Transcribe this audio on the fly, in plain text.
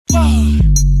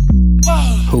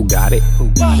Who got it? Who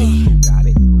got it? Who got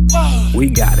it? We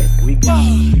got it. We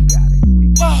got it. We got it. We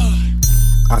got it.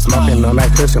 I'm smoking on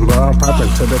that cushion, bro. I'm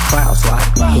popping to the clouds. Like,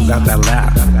 who got that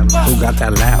loud? Who got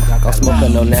that loud? I'm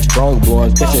smoking on that strong,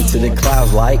 blowing cushion to the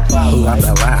clouds. Like, who got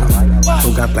that loud?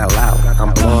 Who got that loud?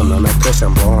 I'm blowing on that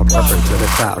cushion, bro. I'm popping to the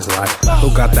clouds. Like, who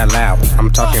got that loud? I'm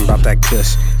talking about that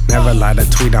kush. Never light a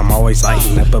tweet, I'm always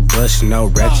lighting up a bush. No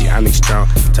Reggie, I need strong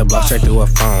to blow straight through a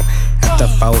phone. After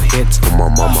 4 hits, for my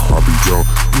mama, I be gone.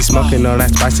 You smoking on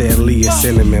that spicy Aaliyah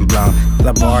cinnamon blown.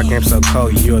 The bar game so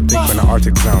cold, you'll think from the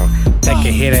Arctic zone. Take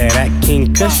a hit of that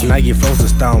King Kush, now you frozen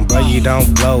stone. Bro, you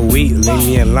don't blow weed, leave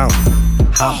me alone.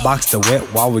 Hot box the whip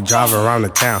while we drive around the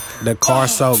town. The car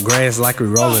so gray, it's like we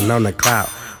rolling on the cloud.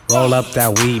 Roll up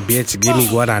that weed, bitch, give me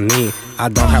what I need. I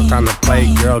don't have time to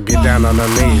play, girl, get down on her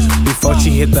knees. Before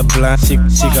she hit the blunt, she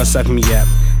gon' suck me up.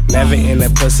 Never in the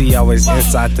pussy, always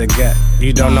inside the gut.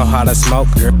 You don't know how to smoke,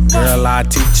 girl, I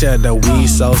teach her. The weed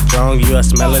so strong, you'll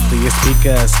smell it through your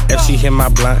speakers. If she hit my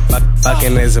blunt,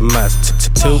 fucking is a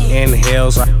must. 2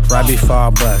 inhales right before I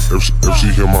bust. If she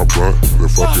hit my blunt, then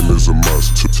fucking is a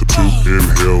must. 2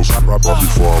 inhales right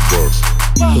before I bust.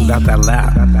 Who got that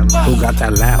loud? Who got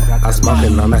that loud? I'm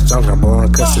smoking on that strong, I'm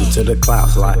blowing cushion to the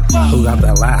clouds. Like, who got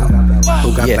that loud?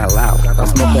 Who got that loud? I'm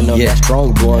smoking on that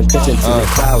strong, blowing cushion to the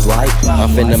clouds. Like, I'm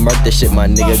finna murk this shit, my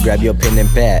nigga. Grab your pen and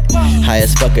pad. High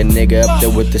as fuck a nigga up there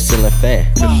with the ceiling fan.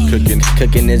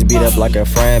 Cooking this beat up like a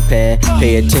frying pan.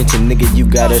 Pay attention, nigga, you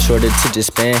got a short attention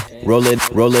span. Roll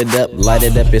it up, light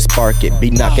it up and spark it.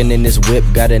 Be knocking in this whip,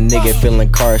 got a nigga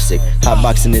feeling car sick.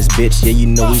 Hotboxing this bitch, yeah, you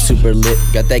know we super lit.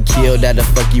 Got that kill that'll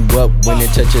fuck you up when it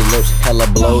touch your lips. Hella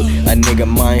blowed, a nigga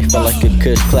mind felt like a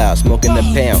kush cloud. Smoking a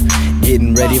pound,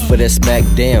 getting ready for that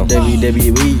smackdown.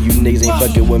 WWE, you niggas ain't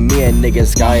fucking with me, and niggas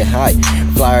sky high.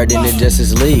 Flyer than the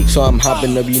Justice League, so I'm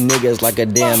hopping up you niggas like a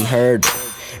damn herd.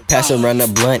 Passing around the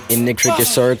blunt in the cricket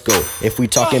circle. If we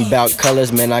talking about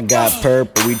colors, man, I got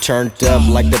purple. We turned up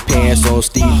like the pants on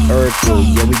Steve Urkel.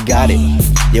 Yeah, we got it.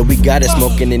 Yeah, we got it.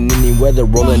 Smoking in any weather.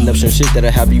 Rolling up some shit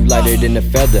that'll have you lighter than a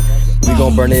feather. We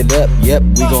gon' burn it up. Yep,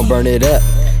 we gon' burn it up.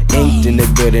 Inked in the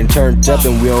good and turned up,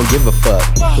 and we don't give a fuck.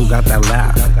 Who got that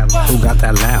loud? Who got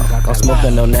that loud? I'm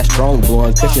smoking on that strong,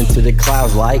 blowing cushion to the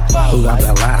clouds. Like, who got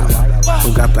that loud?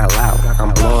 Who got that loud?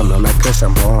 I'm blowing on that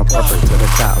cushion, blowing perfect to the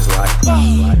clouds. Like,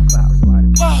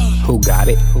 who got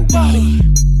it? Who got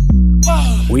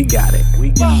it? We got it. We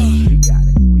got it. We got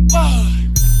it. We got it.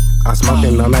 I'm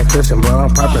smoking on that cushion, bro.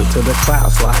 I'm popping to the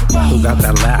clouds. Like, who got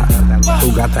that loud? Who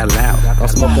got that loud? I'm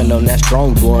smoking on that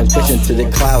strong, blowing cushion to the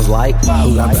clouds. Like,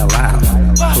 who got that loud?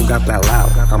 Who got that loud?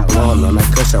 I'm blowing on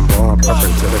that cushion, bro. I'm popping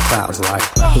to the clouds. Like,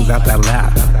 who got that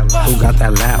loud? Who got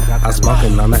that loud? I'm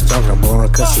smoking on that strong, I'm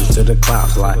blowing cushion to the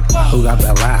clouds. Like, who got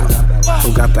that loud?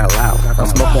 Who got that loud? I'm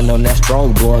smoking on that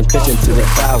strong, blowing cushion to the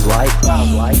clouds. Like.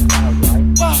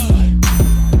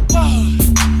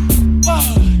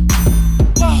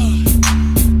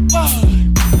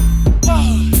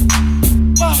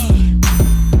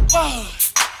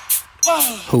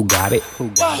 Who got it? Who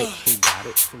got it? Who got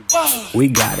it? We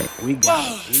got it. We got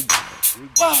it. We got it. We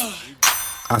got it.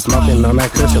 I'm smoking on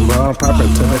that cushion, bro. I'm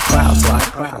popping to the clouds.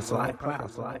 Like,